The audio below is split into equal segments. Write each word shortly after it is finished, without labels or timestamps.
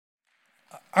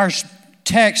Our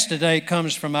text today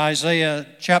comes from Isaiah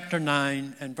chapter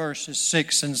 9 and verses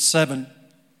 6 and 7.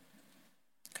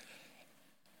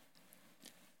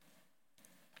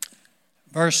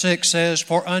 Verse 6 says,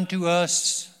 "For unto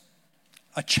us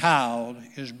a child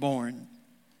is born,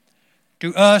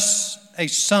 to us a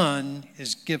son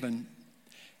is given,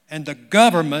 and the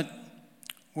government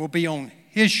will be on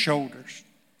his shoulders,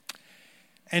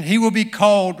 and he will be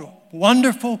called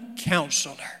Wonderful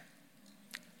Counselor,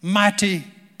 Mighty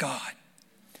God,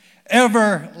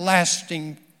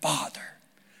 Everlasting Father,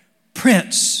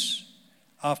 Prince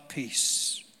of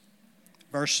Peace."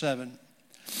 Verse 7,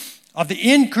 "Of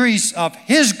the increase of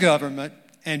his government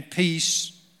and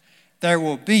peace there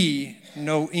will be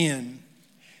no end.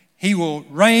 He will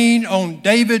reign on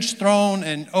David's throne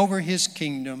and over his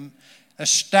kingdom,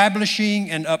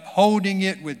 establishing and upholding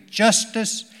it with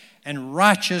justice and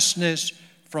righteousness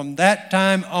from that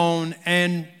time on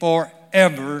and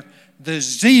forever. The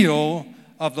zeal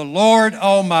of the Lord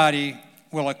Almighty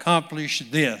will accomplish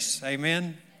this."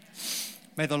 Amen.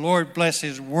 May the Lord bless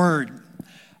His word.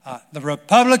 The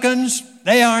Republicans,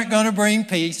 they aren't going to bring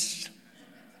peace.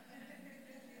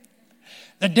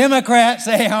 The Democrats,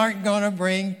 they aren't going to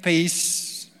bring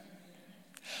peace.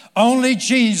 Only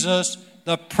Jesus,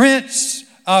 the Prince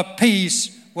of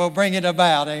Peace, will bring it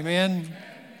about. Amen.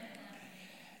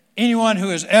 Anyone who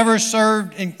has ever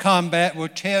served in combat will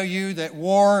tell you that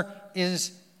war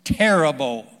is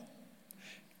terrible.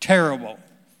 Terrible.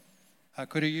 I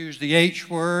could have used the H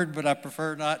word, but I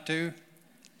prefer not to.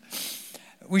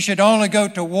 We should only go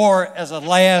to war as a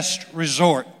last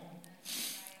resort.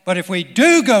 But if we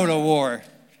do go to war,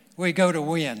 we go to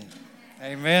win.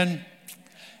 Amen.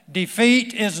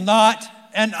 Defeat is not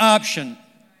an option.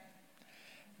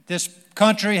 This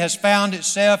country has found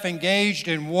itself engaged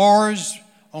in wars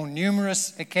on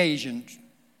numerous occasions.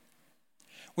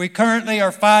 We currently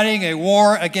are fighting a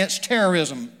war against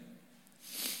terrorism.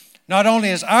 Not only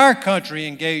is our country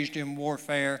engaged in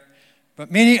warfare,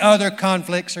 but many other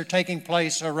conflicts are taking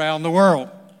place around the world.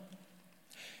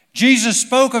 Jesus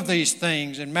spoke of these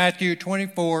things in Matthew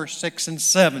 24, 6 and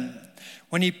 7,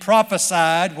 when He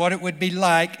prophesied what it would be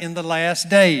like in the last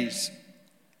days.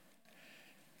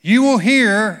 "You will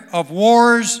hear of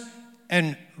wars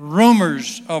and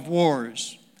rumors of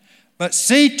wars, but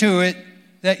see to it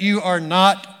that you are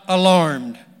not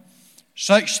alarmed.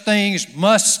 Such things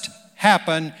must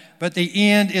happen, but the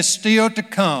end is still to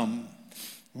come.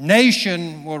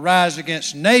 Nation will rise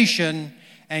against nation,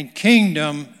 and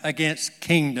kingdom against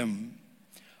kingdom."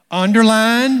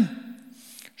 Underline,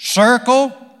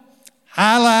 circle,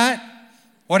 highlight,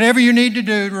 whatever you need to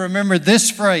do to remember this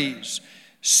phrase.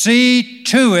 See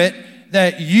to it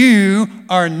that you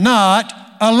are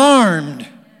not alarmed.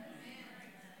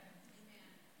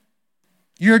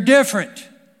 You're different.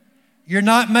 You're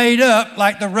not made up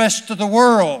like the rest of the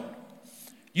world.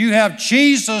 You have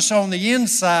Jesus on the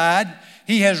inside.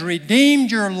 He has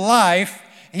redeemed your life.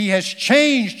 He has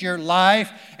changed your life,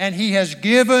 and He has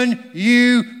given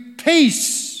you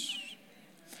peace.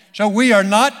 So we are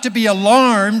not to be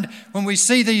alarmed when we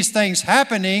see these things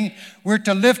happening. We're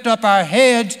to lift up our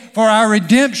heads, for our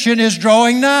redemption is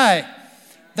drawing nigh.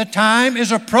 The time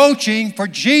is approaching for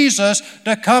Jesus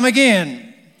to come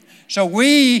again. So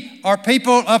we are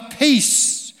people of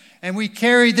peace, and we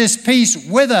carry this peace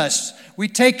with us. We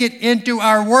take it into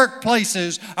our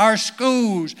workplaces, our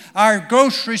schools, our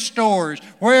grocery stores.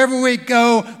 Wherever we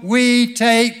go, we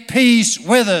take peace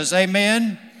with us.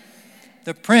 Amen?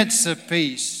 The Prince of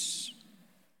Peace.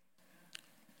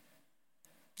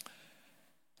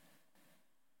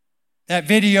 That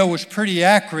video was pretty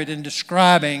accurate in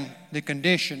describing the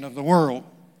condition of the world.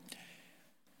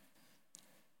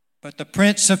 But the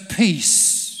Prince of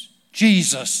Peace,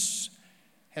 Jesus,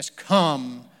 has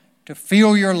come to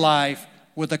fill your life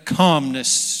with a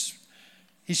calmness.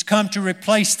 He's come to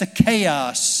replace the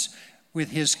chaos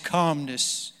with His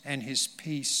calmness and His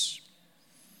peace.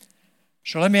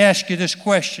 So let me ask you this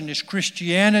question. Is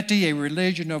Christianity a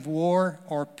religion of war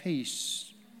or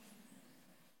peace?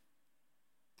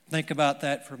 Think about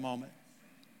that for a moment.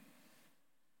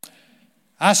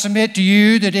 I submit to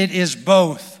you that it is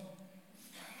both.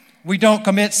 We don't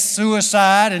commit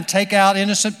suicide and take out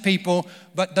innocent people,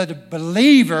 but the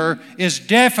believer is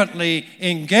definitely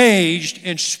engaged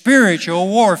in spiritual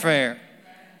warfare.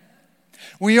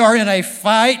 We are in a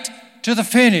fight to the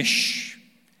finish.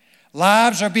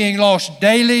 Lives are being lost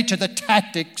daily to the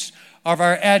tactics of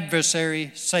our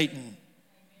adversary, Satan.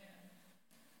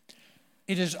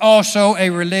 It is also a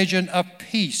religion of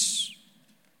peace.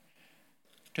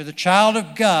 To the child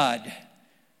of God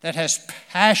that has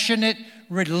passionate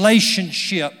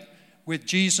relationship with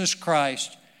Jesus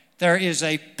Christ, there is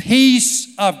a peace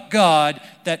of God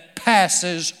that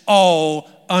passes all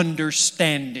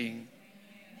understanding.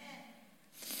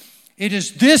 It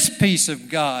is this peace of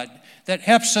God that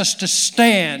helps us to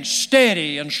stand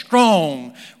steady and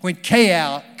strong when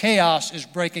chaos is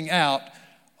breaking out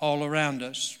all around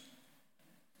us.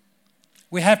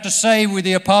 We have to say with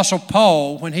the Apostle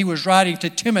Paul when he was writing to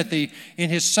Timothy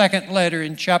in his second letter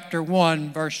in chapter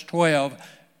 1, verse 12,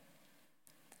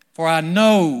 For I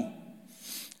know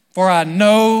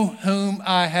whom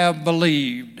I have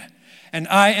believed, and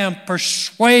I am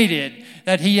persuaded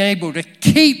that he is able to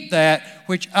keep that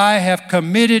which I have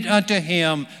committed unto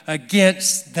him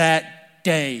against that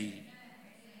day.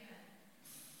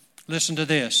 Listen to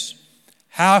this.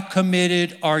 How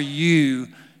committed are you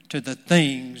to the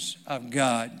things of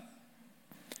God?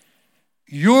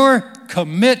 Your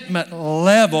commitment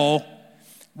level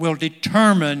will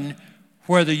determine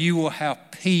whether you will have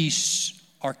peace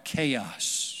or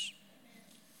chaos.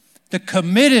 The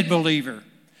committed believer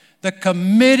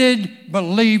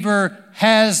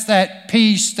has that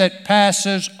peace that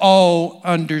passes all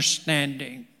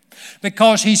understanding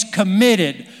because he's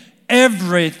committed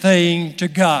everything to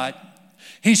God.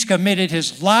 He's committed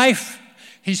his life,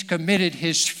 he's committed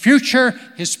his future,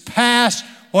 his past,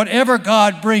 whatever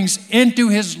God brings into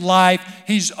his life,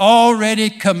 he's already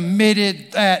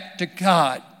committed that to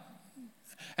God.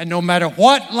 And no matter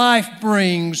what life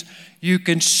brings, you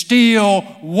can still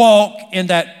walk in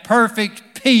that perfect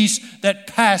peace that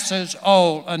passes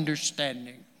all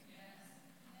understanding.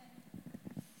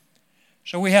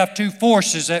 So we have two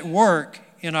forces at work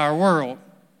in our world.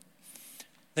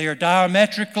 They are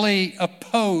diametrically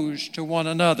opposed to one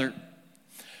another.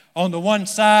 On the one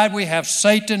side, we have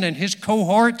Satan and his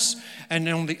cohorts, and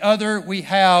on the other, we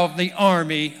have the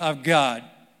army of God.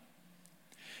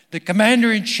 The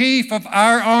commander-in-chief of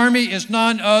our army is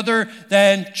none other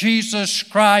than Jesus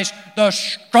Christ, the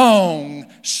strong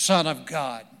Son of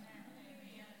God.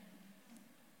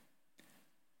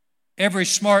 Every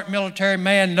smart military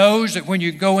man knows that when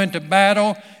you go into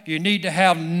battle, you need to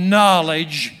have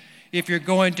knowledge if you're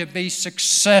going to be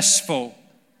successful.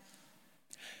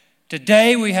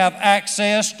 Today, we have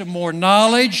access to more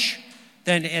knowledge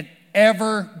than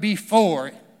ever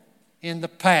before in the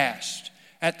past.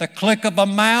 At the click of a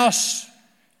mouse,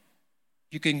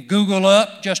 you can Google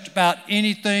up just about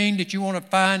anything that you want to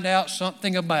find out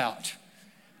something about.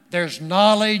 There's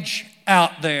knowledge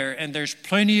out there, and there's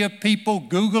plenty of people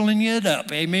Googling it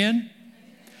up. Amen?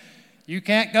 You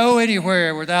can't go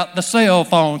anywhere without the cell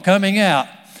phone coming out.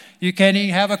 You can't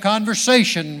even have a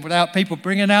conversation without people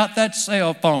bringing out that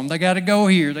cell phone. They got to go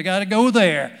here. They got to go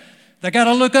there. They got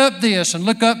to look up this and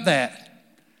look up that.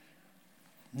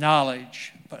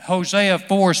 Knowledge. But Hosea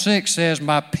 4:6 says,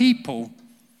 My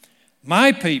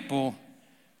people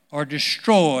are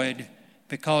destroyed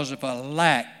because of a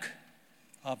lack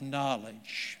of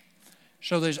knowledge.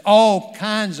 So there's all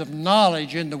kinds of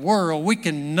knowledge in the world. We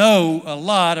can know a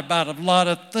lot about a lot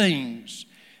of things.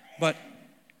 But,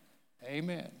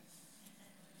 amen.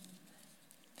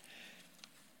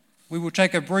 We will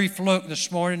take a brief look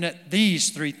this morning at these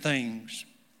three things.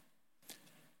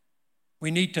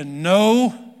 We need to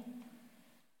know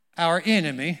our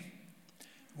enemy,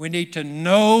 we need to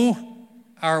know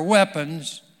our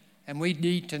weapons, and we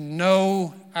need to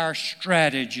know our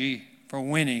strategy for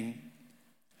winning.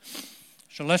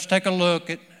 So let's take a look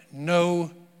at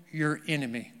know your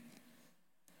enemy.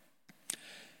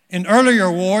 In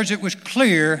earlier wars, it was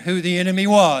clear who the enemy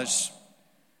was.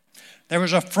 There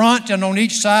was a front, and on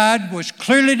each side was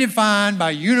clearly defined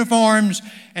by uniforms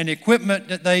and equipment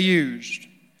that they used.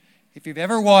 If you've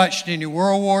ever watched any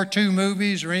World War II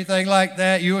movies or anything like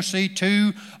that, you'll see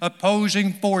two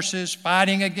opposing forces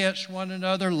fighting against one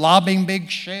another, lobbing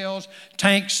big shells,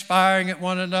 tanks firing at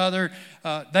one another.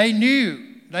 They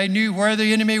knew where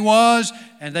the enemy was,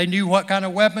 and they knew what kind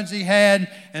of weapons he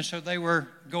had, and so they were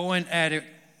going at it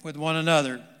with one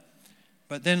another.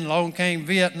 But then along came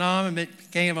Vietnam, and it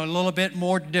became a little bit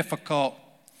more difficult.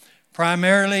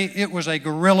 Primarily, it was a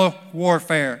guerrilla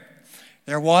warfare.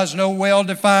 There was no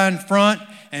well-defined front,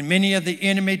 and many of the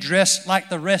enemy dressed like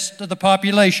the rest of the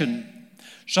population.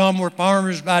 Some were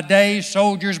farmers by day,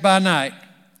 soldiers by night.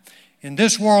 In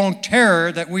this war on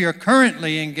terror that we are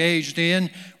currently engaged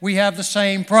in, we have the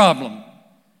same problem.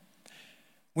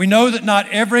 We know that not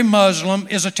every Muslim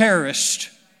is a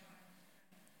terrorist.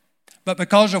 But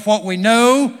because of what we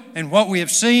know and what we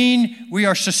have seen, we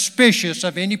are suspicious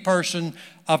of any person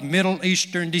of Middle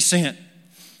Eastern descent.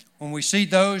 When we see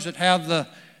those that have the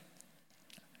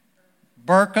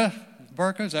burqa,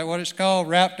 is that what it's called,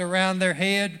 wrapped around their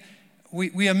head,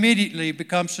 we immediately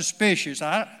become suspicious.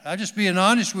 I just being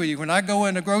honest with you. When I go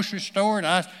in a grocery store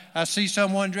and I see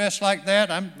someone dressed like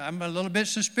that, I'm a little bit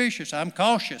suspicious. I'm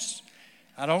cautious.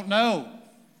 I don't know.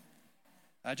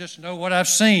 I just know what I've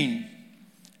seen.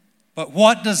 But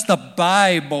what does the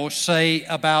Bible say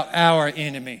about our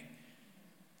enemy?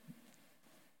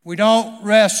 We don't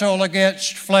wrestle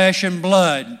against flesh and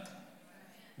blood.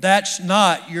 That's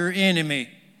not your enemy.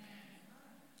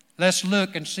 Let's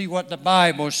look and see what the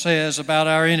Bible says about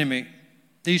our enemy.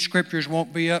 These scriptures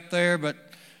won't be up there, but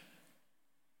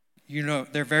you know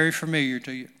they're very familiar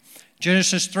to you.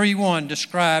 Genesis 3:1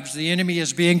 describes the enemy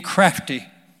as being crafty.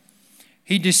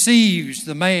 He deceives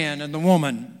the man and the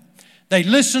woman. They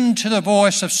listen to the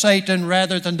voice of Satan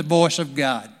rather than the voice of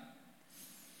God.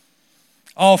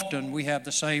 Often we have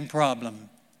the same problem.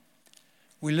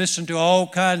 We listen to all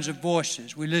kinds of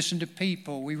voices. We listen to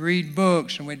people. We read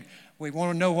books, and we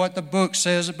want to know what the book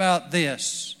says about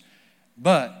this.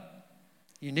 But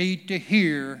you need to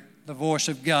hear the voice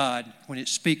of God when it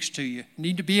speaks to you. You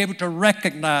need to be able to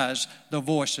recognize the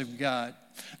voice of God.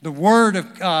 The Word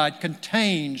of God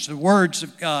contains the words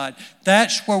of God.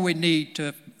 That's where we need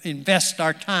to invest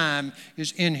our time,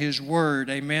 is in His Word.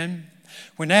 Amen?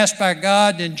 When asked by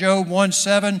God in Job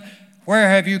 1:7, "Where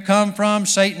have you come from?"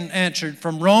 Satan answered,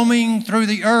 "From roaming through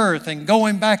the earth and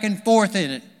going back and forth in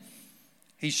it."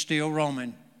 He's still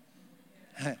roaming.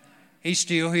 He's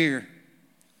still here.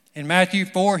 In Matthew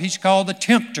 4, he's called the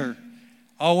tempter.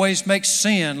 Always makes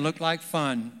sin look like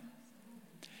fun.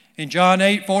 In John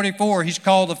 8:44, he's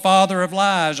called the father of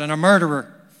lies and a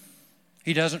murderer.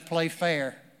 He doesn't play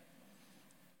fair.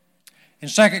 In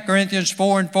 2 Corinthians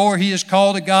 4:4, he is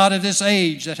called the God of this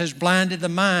age that has blinded the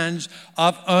minds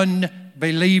of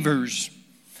unbelievers.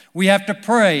 We have to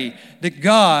pray that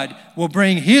God will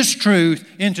bring His truth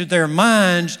into their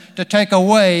minds to take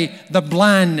away the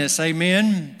blindness.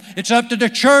 Amen? It's up to the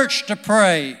church to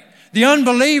pray. The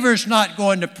unbeliever's not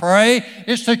going to pray.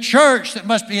 It's the church that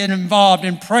must be involved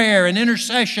in prayer and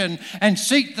intercession and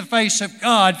seek the face of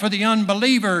God for the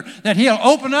unbeliever, that He'll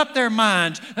open up their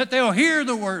minds, that they'll hear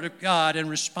the Word of God and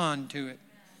respond to it.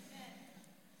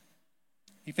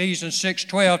 Ephesians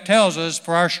 6:12 tells us,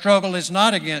 "For our struggle is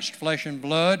not against flesh and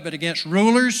blood, but against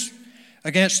rulers,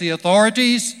 against the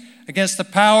authorities, against the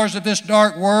powers of this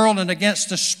dark world, and against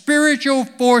the spiritual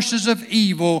forces of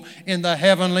evil in the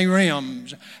heavenly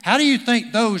realms." How do you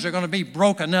think those are going to be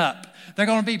broken up? They're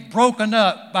going to be broken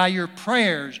up by your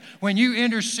prayers. When you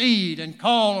intercede and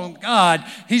call on God,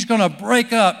 He's going to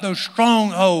break up those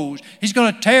strongholds. He's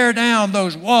going to tear down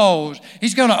those walls.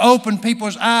 He's going to open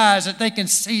people's eyes that they can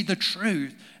see the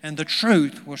truth, and the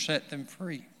truth will set them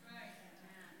free.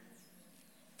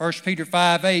 1 Peter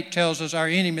 5:8 tells us our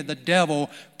enemy, the devil,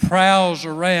 prowls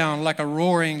around like a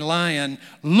roaring lion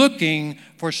looking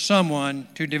for someone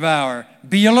to devour.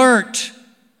 Be alert.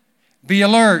 Be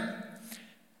alert.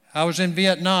 I was in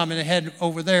Vietnam, and they had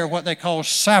over there what they call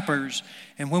sappers.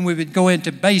 And when we would go into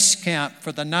base camp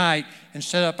for the night and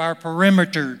set up our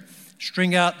perimeter,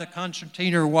 string out the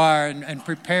concertina wire and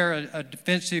prepare a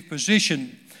defensive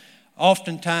position,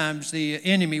 oftentimes the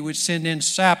enemy would send in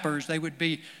sappers. They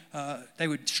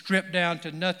would strip down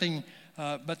to nothing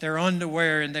but their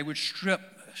underwear, and they would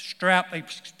strap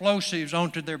explosives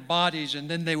onto their bodies, and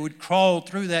then they would crawl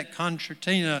through that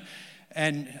concertina.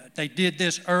 And they did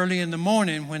this early in the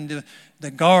morning when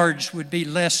the guards would be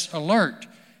less alert,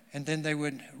 and then they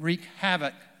would wreak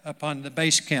havoc upon the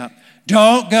base camp.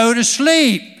 Don't go to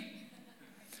sleep.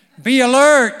 Be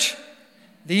alert.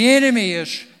 The enemy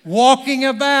is walking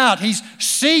about. He's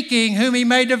seeking whom he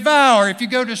may devour. If you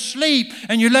go to sleep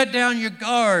and you let down your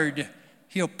guard,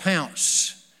 he'll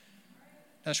pounce.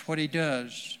 That's what he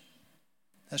does.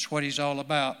 That's what he's all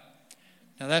about.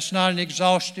 Now, that's not an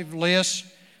exhaustive list,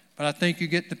 but I think you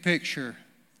get the picture.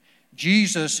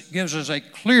 Jesus gives us a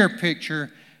clear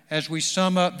picture as we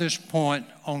sum up this point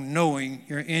on knowing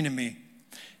your enemy.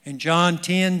 In John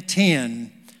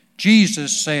 10:10,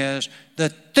 Jesus says, "The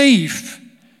thief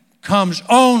comes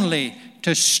only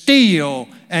to steal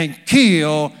and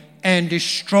kill and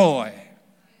destroy."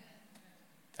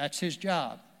 That's his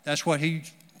job. That's what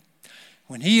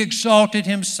when he exalted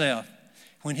himself,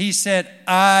 when he said,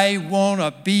 "I want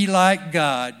to be like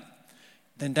God,"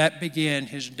 then that began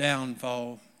his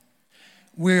downfall.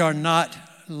 We are not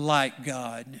like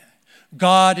God.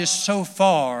 God is so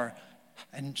far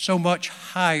and so much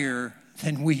higher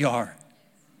than we are.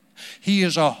 He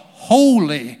is a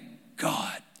holy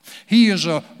God. He is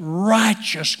a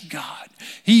righteous God.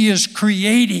 He is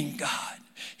creating God.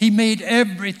 He made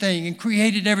everything and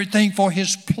created everything for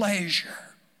His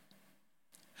pleasure.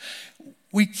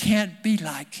 We can't be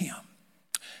like Him.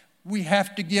 we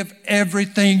have to give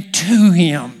everything to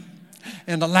Him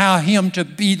and allow Him to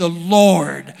be the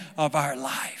Lord of our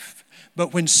life.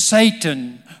 But when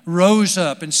Satan rose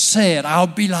up and said, I'll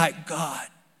be like God,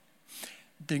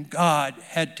 then God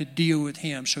had to deal with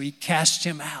him. So He cast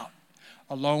him out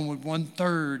along with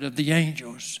 1/3 of the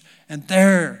angels. And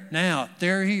they're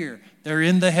here. They're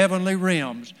in the heavenly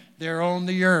realms. They're on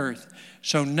the earth.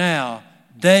 So now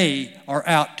they are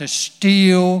out to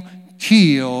steal,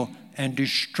 kill, and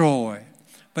destroy.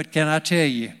 But can I tell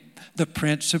you, the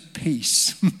Prince of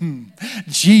Peace,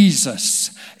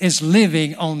 Jesus, is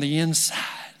living on the inside.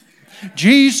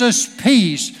 Jesus'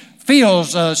 peace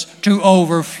fills us to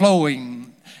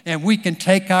overflowing, and we can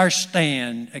take our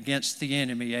stand against the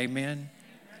enemy. Amen?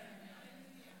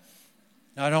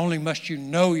 Not only must you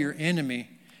know your enemy,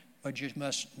 but you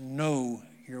must know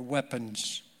your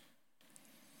weapons.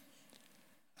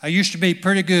 I used to be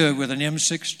pretty good with an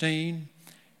M16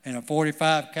 and a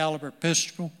 .45 caliber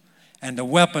pistol and the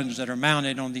weapons that are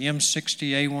mounted on the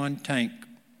M60A1 tank.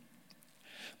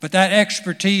 But that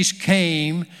expertise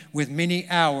came with many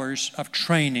hours of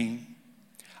training.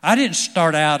 I didn't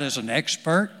start out as an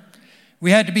expert.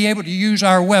 We had to be able to use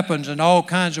our weapons in all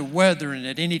kinds of weather and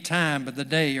at any time of the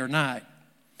day or night.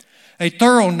 A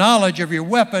thorough knowledge of your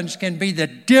weapons can be the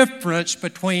difference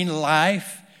between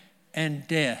life and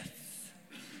death.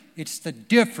 It's the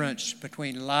difference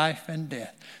between life and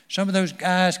death. Some of those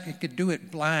guys could do it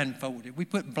blindfolded. We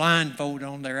put blindfold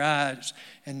on their eyes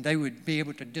and they would be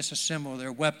able to disassemble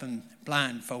their weapon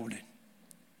blindfolded.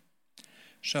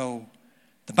 So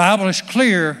the Bible is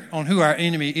clear on who our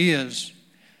enemy is.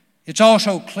 It's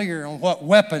also clear on what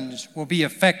weapons will be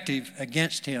effective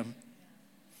against him.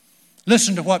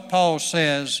 Listen to what Paul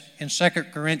says in 2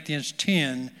 Corinthians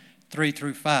 10,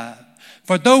 3-5.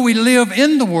 For though we live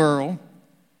in the world,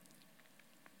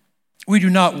 we do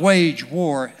not wage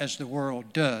war as the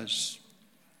world does.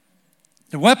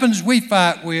 The weapons we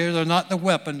fight with are not the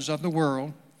weapons of the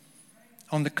world.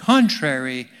 On the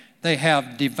contrary, they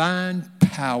have divine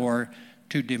power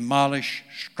to demolish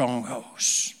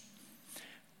strongholds.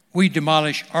 We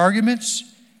demolish arguments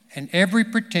and every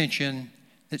pretension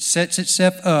that sets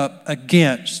itself up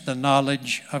against the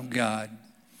knowledge of God.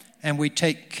 And we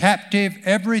take captive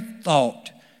every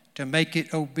thought to make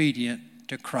it obedient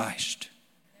to Christ.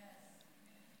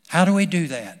 How do we do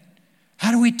that?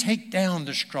 How do we take down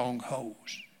the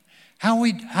strongholds?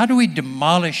 How do we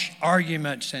demolish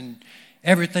arguments and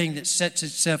everything that sets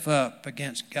itself up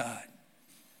against God?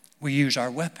 We use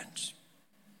our weapons.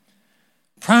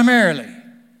 Primarily,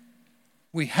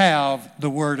 we have the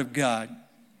Word of God.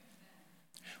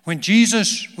 When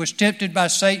Jesus was tempted by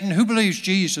Satan, who believes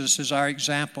Jesus is our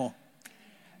example?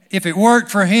 If it worked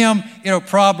for him, it'll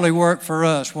probably work for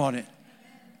us, won't it?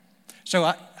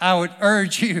 So I would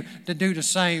urge you to do the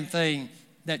same thing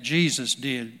that Jesus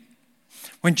did.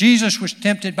 When Jesus was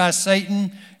tempted by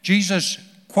Satan, Jesus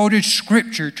quoted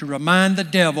Scripture to remind the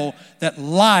devil that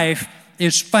life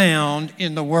is found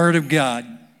in the Word of God.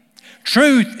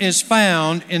 Truth is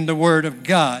found in the Word of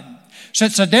God.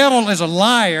 Since the devil is a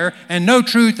liar and no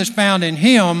truth is found in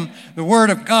him, the Word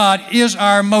of God is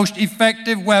our most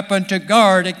effective weapon to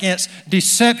guard against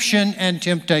deception and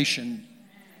temptation.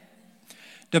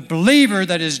 The believer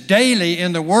that is daily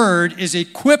in the Word is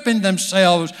equipping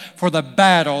themselves for the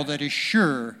battle that is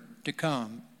sure to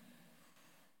come.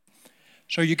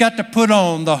 So you got to put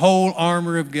on the whole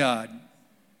armor of God.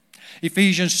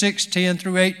 Ephesians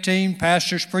 6:10-18,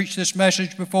 pastors preached this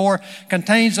message before,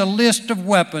 contains a list of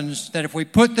weapons that if we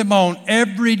put them on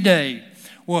every day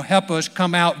will help us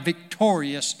come out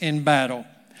victorious in battle.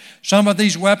 Some of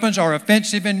these weapons are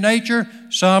offensive in nature,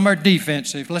 some are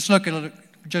defensive. Let's look at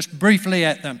just briefly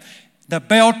at them. The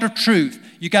belt of truth.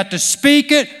 You got to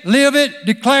speak it, live it,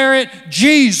 declare it.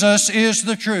 Jesus is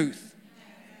the truth.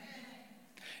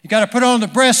 You got to put on the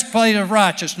breastplate of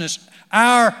righteousness.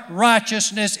 Our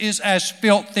righteousness is as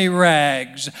filthy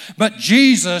rags, but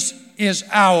Jesus is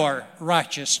our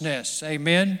righteousness.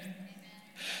 Amen?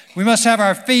 We must have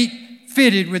our feet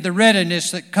fitted with the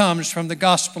readiness that comes from the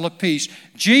gospel of peace.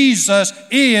 Jesus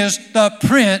is the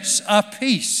Prince of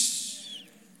Peace.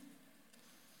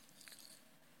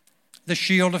 The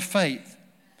shield of faith.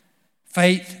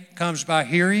 Faith comes by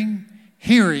hearing,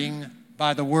 hearing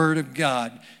by the Word of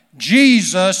God.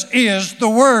 Jesus is the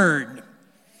Word.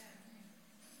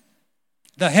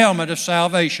 The helmet of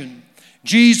salvation.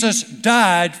 Jesus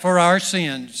died for our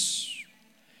sins.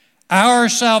 Our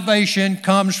salvation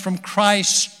comes from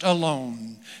Christ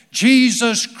alone.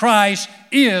 Jesus Christ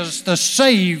is the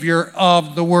Savior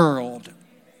of the world.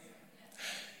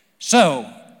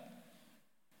 So,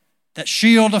 that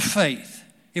shield of faith,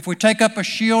 if we take up a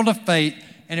shield of faith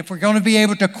And if we're going to be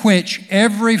able to quench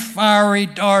every fiery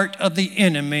dart of the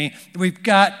enemy, we've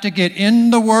got to get in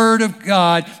the Word of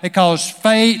God, because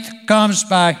faith comes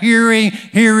by hearing,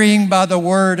 hearing by the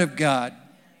Word of God.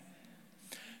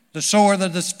 The sword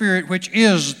of the Spirit, which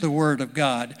is the Word of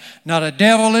God. Not a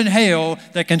devil in hell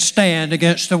that can stand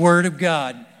against the Word of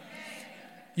God.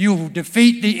 You will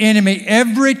defeat the enemy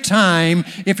every time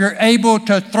if you're able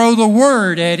to throw the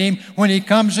Word at him when he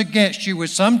comes against you with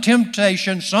some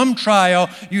temptation, some trial.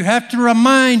 You have to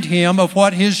remind him of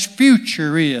what his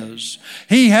future is.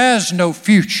 He has no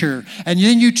future. And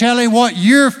then you tell him what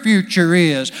your future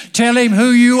is. Tell him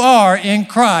who you are in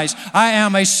Christ. I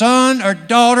am a son or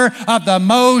daughter of the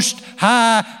Most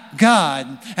High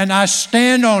God, and I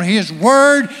stand on His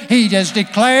Word. He has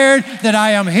declared that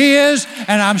I am His,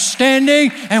 and I'm standing,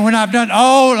 and when I've done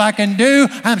all I can do,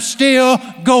 I'm still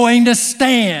going to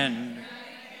stand.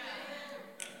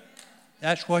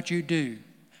 That's what you do.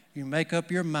 You make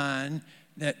up your mind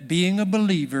that being a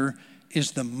believer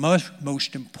is the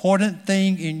most important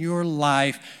thing in your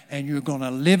life, and you're going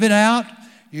to live it out.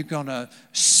 You're going to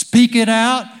speak it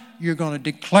out. You're going to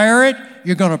declare it.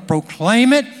 You're going to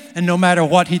proclaim it. And no matter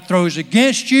what he throws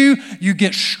against you, you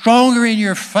get stronger in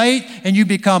your faith, and you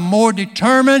become more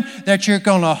determined that you're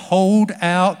going to hold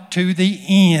out to the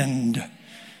end.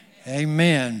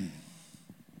 Amen.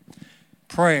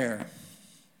 Prayer.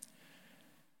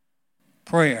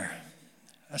 Prayer.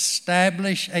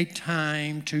 Establish a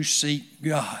time to seek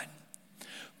God.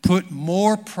 Put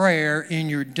more prayer in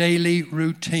your daily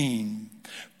routine.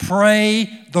 Pray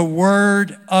the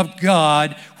Word of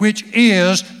God, which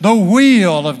is the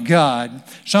will of God.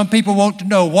 Some people want to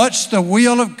know, what's the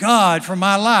will of God for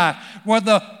my life? Well,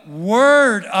 the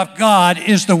Word of God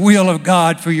is the will of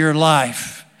God for your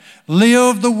life.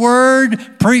 Live the Word,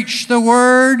 preach the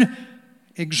Word,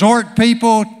 exhort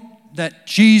people that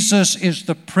Jesus is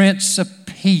the Prince of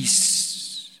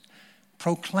Peace.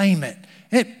 Proclaim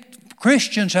it.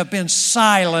 Christians have been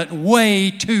silent way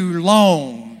too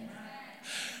long.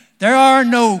 There are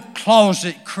no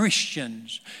closet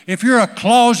Christians. If you're a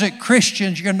closet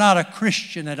Christian, you're not a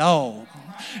Christian at all.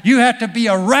 You have to be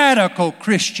a radical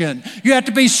Christian. You have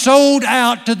to be sold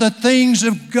out to the things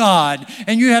of God.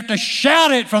 And you have to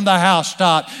shout it from the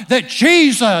housetop that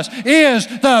Jesus is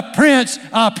the Prince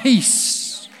of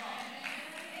Peace.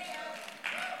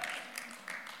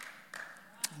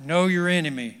 Know your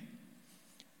enemy.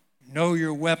 Know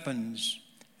your weapons.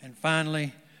 And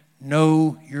finally,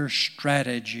 know your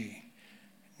strategy.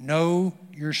 Know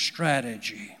your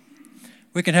strategy.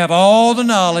 We can have all the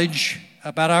knowledge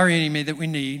about our enemy that we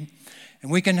need,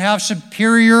 and we can have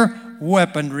superior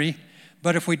weaponry,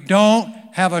 but if we don't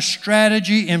have a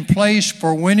strategy in place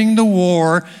for winning the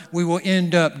war, we will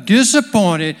end up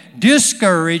disappointed,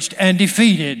 discouraged, and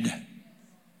defeated.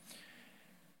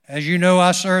 As you know,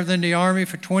 I served in the Army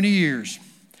for 20 years.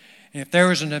 And if there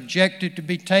was an objective to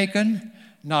be taken,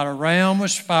 not a round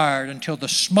was fired until the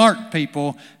smart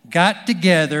people got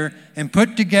together and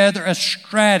put together a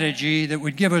strategy that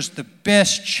would give us the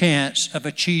best chance of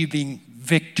achieving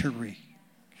victory.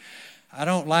 I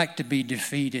don't like to be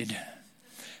defeated.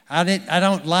 I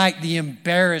don't like the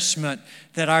embarrassment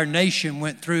that our nation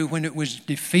went through when it was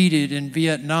defeated in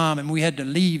Vietnam, and we had to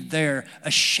leave there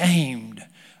ashamed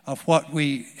of what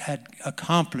we had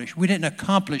accomplished. We didn't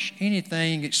accomplish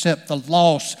anything except the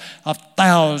loss of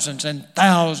thousands and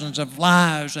thousands of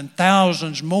lives, and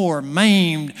thousands more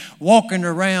maimed, walking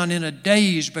around in a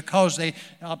daze because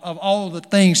of all the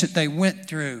things that they went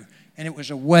through. And it was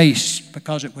a waste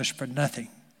because it was for nothing.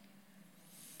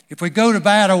 If we go to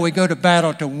battle, we go to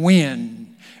battle to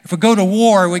win. If we go to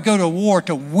war, we go to war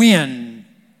to win.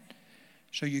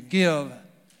 So you give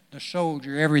the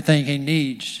soldier everything he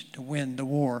needs to win the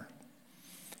war.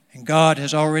 And God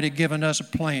has already given us a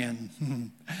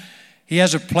plan. He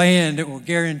has a plan that will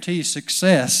guarantee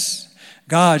success.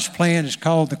 God's plan is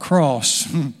called the cross.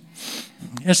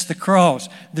 It's the cross.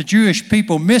 The Jewish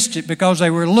people missed it because they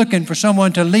were looking for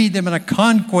someone to lead them in a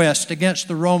conquest against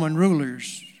the Roman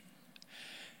rulers.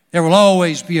 There will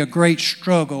always be a great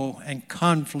struggle and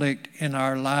conflict in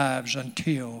our lives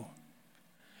until,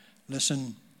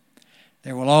 listen,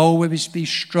 there will always be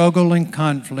struggle and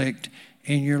conflict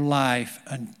in your life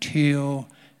until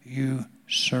you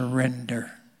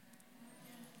surrender.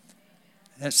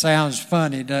 That sounds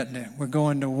funny, doesn't it? We're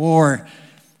going to war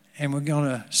and we're going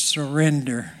to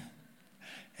surrender.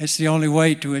 It's the only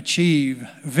way to achieve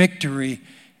victory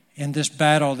in this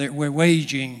battle that we're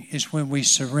waging is when we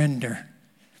surrender.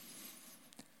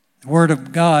 The Word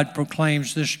of God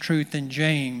proclaims this truth in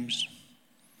James.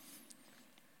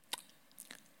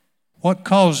 What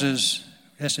causes,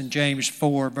 that's in James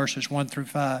 4, verses 1 through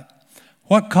 5.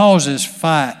 What causes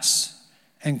fights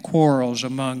and quarrels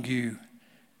among you?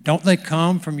 Don't they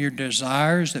come from your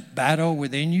desires that battle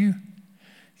within you?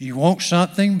 You want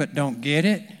something but don't get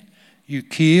it. You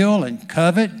kill and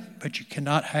covet, but you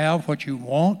cannot have what you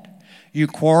want. You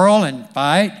quarrel and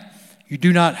fight. You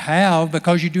do not have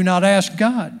because you do not ask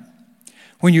God.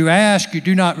 When you ask, you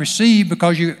do not receive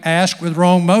because you ask with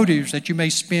wrong motives, that you may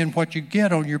spend what you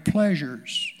get on your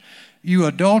pleasures. You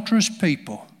adulterous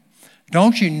people,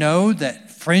 don't you know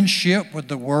that friendship with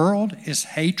the world is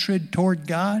hatred toward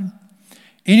God?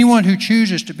 Anyone who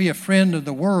chooses to be a friend of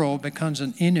the world becomes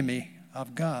an enemy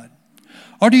of God.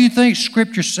 Or do you think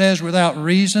Scripture says without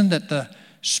reason that the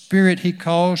Spirit He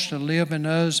calls to live in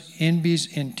us envies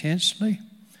intensely?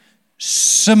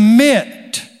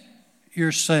 Submit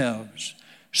yourselves.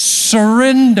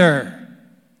 Surrender.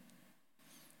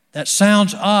 That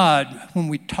sounds odd when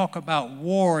we talk about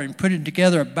war and putting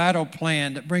together a battle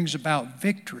plan that brings about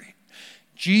victory.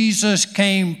 Jesus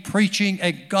came preaching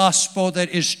a gospel that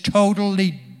is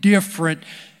totally different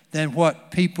than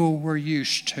what people were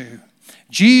used to.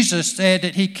 Jesus said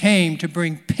that He came to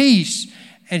bring peace,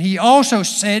 and He also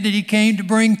said that He came to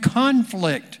bring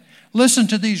conflict. Listen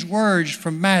to these words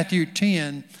from Matthew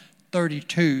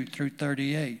 10:32 through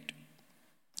 38.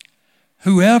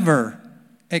 Whoever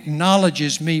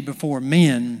acknowledges me before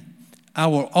men, I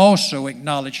will also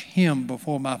acknowledge him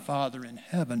before my Father in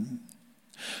heaven.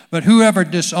 But whoever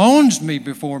disowns me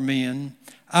before men,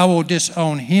 I will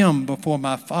disown him before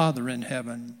my Father in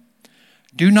heaven.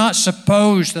 Do not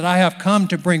suppose that I have come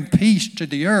to bring peace to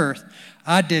the earth.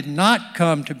 I did not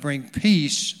come to bring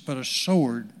peace, but a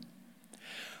sword.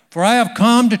 For I have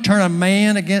come to turn a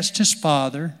man against his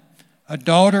father, a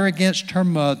daughter against her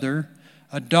mother,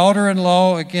 a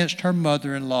daughter-in-law against her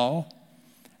mother-in-law.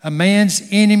 A man's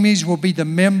enemies will be the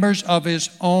members of his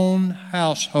own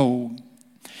household.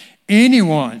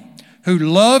 Anyone who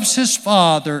loves his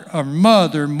father or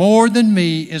mother more than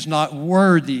me is not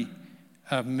worthy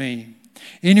of me.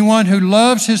 Anyone who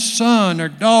loves his son or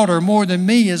daughter more than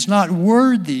me is not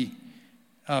worthy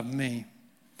of me.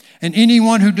 And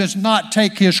anyone who does not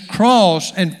take his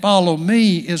cross and follow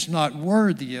me is not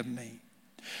worthy of me.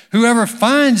 Whoever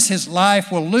finds his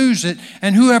life will lose it,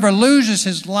 and whoever loses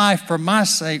his life for my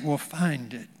sake will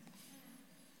find it.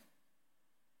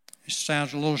 It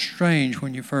sounds a little strange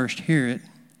when you first hear it.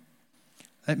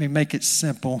 Let me make it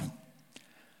simple.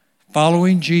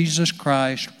 Following Jesus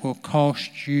Christ will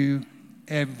cost you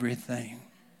everything.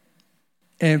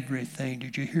 Everything.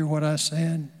 Did you hear what I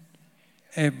said?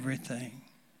 Everything.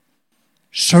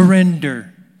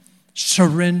 Surrender.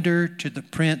 Surrender to the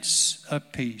Prince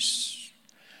of Peace.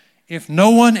 If no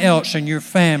one else in your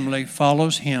family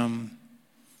follows Him,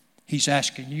 He's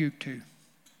asking you to.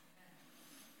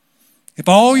 If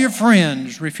all your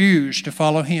friends refuse to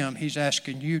follow Him, He's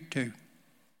asking you to.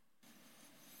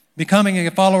 Becoming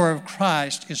a follower of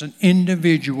Christ is an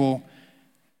individual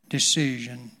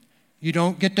decision. You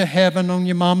don't get to heaven on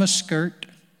your mama's skirt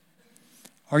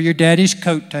or your daddy's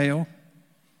coattail.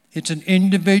 It's an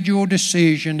individual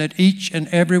decision that each and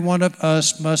every one of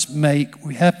us must make.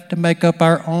 We have to make up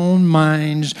our own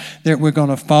minds that we're going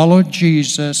to follow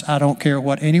Jesus. I don't care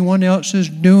what anyone else is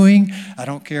doing. I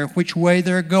don't care which way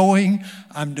they're going.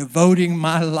 I'm devoting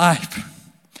my life.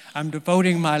 I'm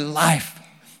devoting my life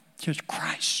to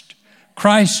Christ.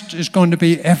 Christ is going to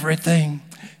be everything,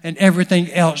 and everything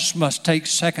else must take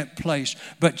second place.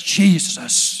 But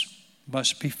Jesus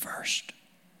must be first.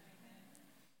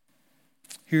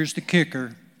 Here's the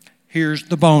kicker. Here's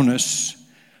the bonus.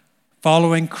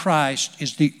 Following Christ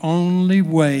is the only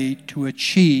way to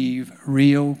achieve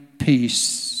real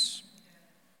peace.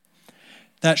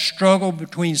 That struggle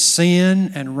between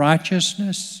sin and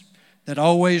righteousness that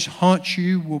always haunts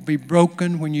you will be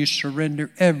broken when you surrender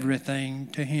everything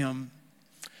to Him.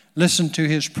 Listen to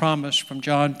His promise from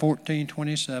John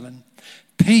 14:27.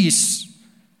 Peace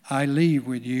I leave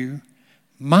with you.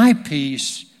 My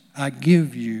peace I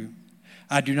give you.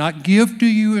 I do not give to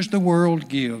you as the world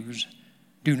gives.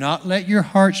 Do not let your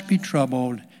hearts be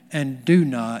troubled, and do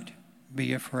not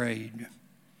be afraid.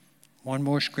 One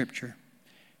more scripture.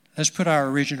 Let's put our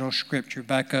original scripture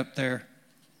back up there,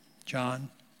 John.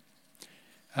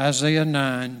 Isaiah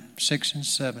 9:6 and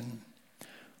 7.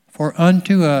 For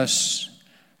unto us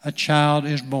a child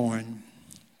is born,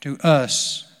 to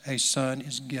us a son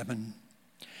is given,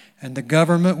 and the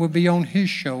government will be on His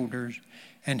shoulders,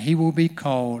 and He will be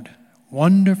called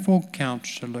Wonderful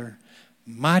Counselor,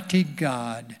 Mighty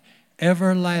God,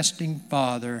 Everlasting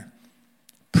Father,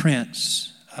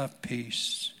 Prince of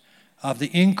Peace. Of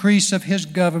the increase of His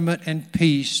government and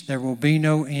peace there will be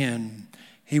no end.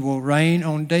 He will reign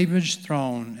on David's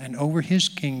throne and over his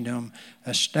kingdom,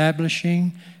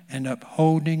 establishing and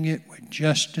upholding it with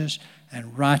justice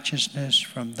and righteousness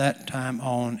from that time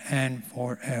on and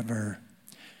forever.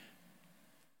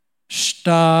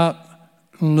 Stop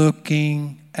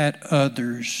looking at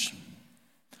others.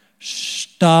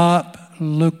 Stop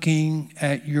looking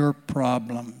at your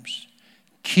problems.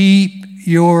 Keep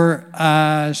your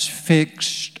eyes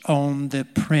fixed on the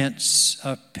Prince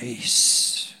of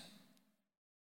Peace.